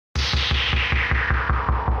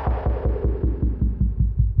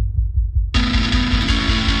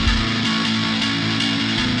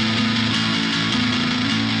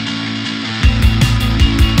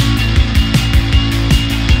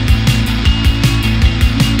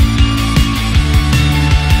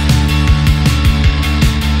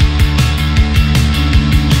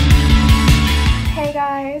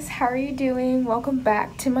welcome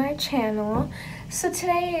back to my channel. So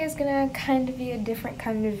today is gonna kind of be a different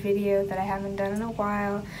kind of video that I haven't done in a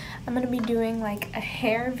while. I'm gonna be doing like a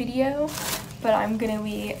hair video, but I'm gonna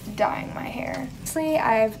be dyeing my hair. Honestly,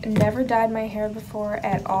 I've never dyed my hair before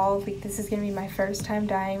at all. Like, this is gonna be my first time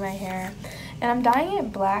dyeing my hair, and I'm dyeing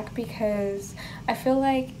it black because I feel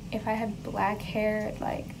like if I had black hair, it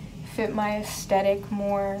like fit my aesthetic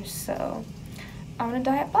more. So I'm gonna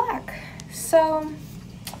dye it black. So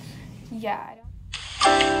yeah.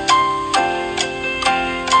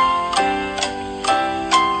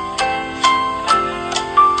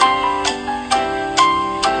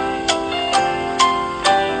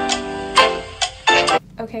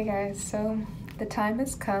 Okay guys, so the time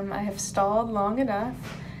has come. I have stalled long enough.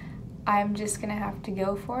 I'm just gonna have to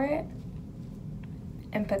go for it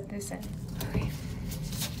and put this in. Okay.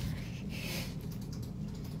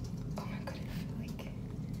 Oh my god, I feel like...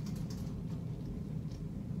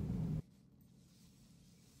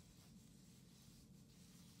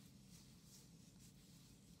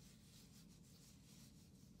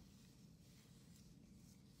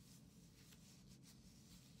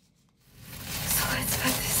 So let's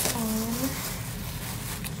put this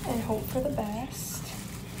on and hope for the best.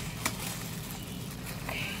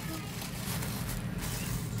 Okay.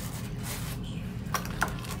 Here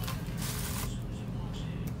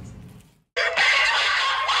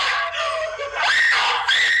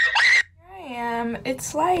I am.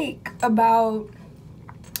 It's like about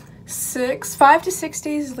 5 to 6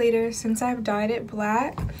 days later since I've dyed it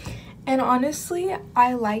black, and honestly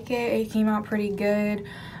I like it. It came out pretty good.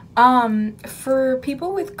 For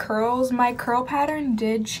people with curls, my curl pattern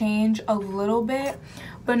did change a little bit,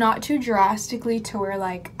 but not too drastically to where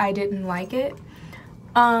like I didn't like it.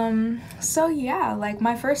 So yeah, like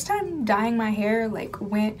my first time dyeing my hair like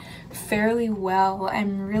went fairly well.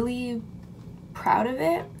 I'm really proud of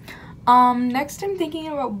it. Next I'm thinking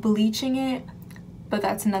about bleaching it, but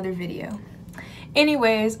that's another video.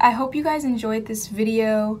 Anyways, I hope you guys enjoyed this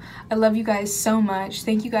video. I love you guys so much.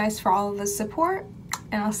 Thank you guys for all of the support,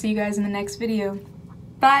 and I'll see you guys in the next video.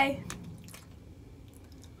 Bye!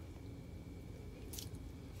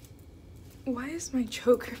 Why is my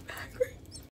choker backwards?